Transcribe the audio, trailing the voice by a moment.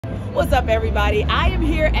What's up, everybody? I am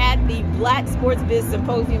here at the Black Sports Biz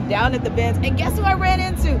Symposium down at the Benz, and guess who I ran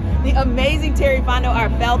into? The amazing Terry Fontenot, our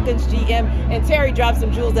Falcons GM, and Terry dropped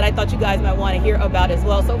some jewels that I thought you guys might want to hear about as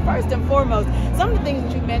well. So first and foremost, some of the things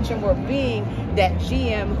that you mentioned were being that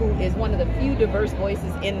GM who is one of the few diverse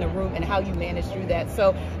voices in the room and how you manage through that.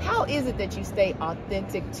 So how is it that you stay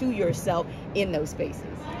authentic to yourself in those spaces?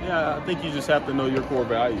 Yeah, I think you just have to know your core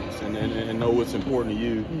values and know what's important to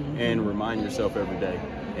you, and remind yourself every day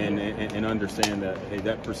and understand that, hey,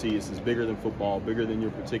 that Perseus is bigger than football, bigger than your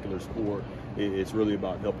particular sport. It's really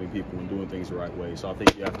about helping people and doing things the right way. So I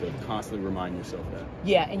think you have to constantly remind yourself that.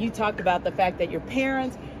 Yeah, and you talked about the fact that your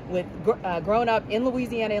parents, with grown up in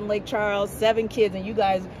Louisiana in Lake Charles, 7 kids, and you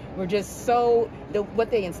guys were just so,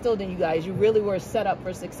 what they instilled in you guys, you really were set up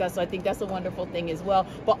for success. So I think that's a wonderful thing as well.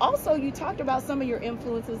 But also you talked about some of your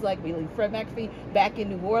influences, like really Fred McAfee back in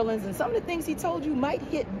New Orleans, and some of the things he told you might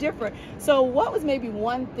hit different. So what was maybe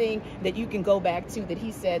one thing that you can go back to that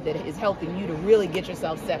he said that is helping you to really get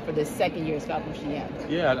yourself set for this second year as Falcons GM?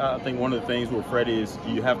 Yeah, I think one of the things with Freddie is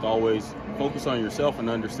you have to always focus on yourself and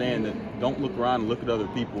understand that don't look around and look at other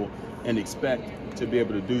people and expect to be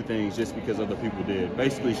able to do things just because other people did.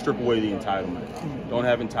 Basically, strip away the entitlement. Don't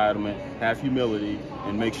have entitlement, have humility,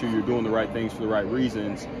 and make sure you're doing the right things for the right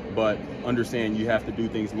reasons, but understand you have to do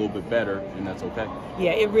things a little bit better, and that's okay.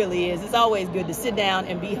 Yeah, it really is. It's always good to sit down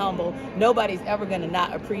and be humble. Nobody's ever going to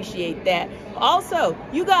not appreciate that. Also,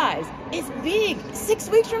 you guys, it's big. 6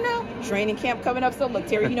 weeks from now, training camp coming up. So look,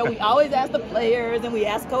 Terry, you know, we always ask the players and we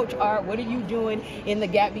ask Coach Art, what are you doing in the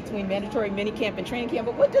gap between mandatory minicamp and training camp?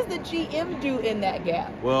 But what does the GM do in that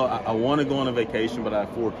gap? Well, I want to go on a vacation, but I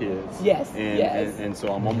have 4 kids. Yes, and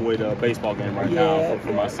so I'm on my way to a baseball game right now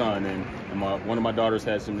for my son. And one of my daughters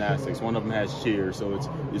has gymnastics, one of them has cheer, so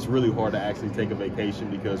it's really hard to actually take a vacation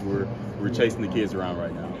because we're chasing the kids around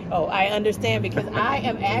right now. Oh, I understand, because I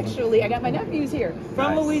got my nephews here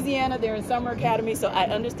from Louisiana. They're in summer academy, so I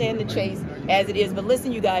understand the chase as it is. But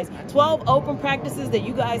listen, you guys, 12 open practices that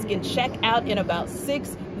you guys can check out in about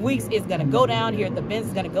 6 weeks is going to go down here at the Benz.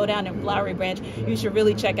 It's going to go down in Flowery Branch. You should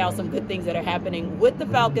really check out some good things that are happening with the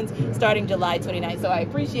Falcons starting July 29th. So I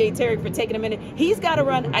appreciate Terry for taking a minute. He's got to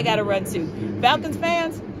run. I got to run too. Falcons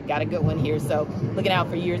fans, got a good one here. So looking out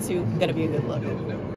for year 2. Going to be a good look.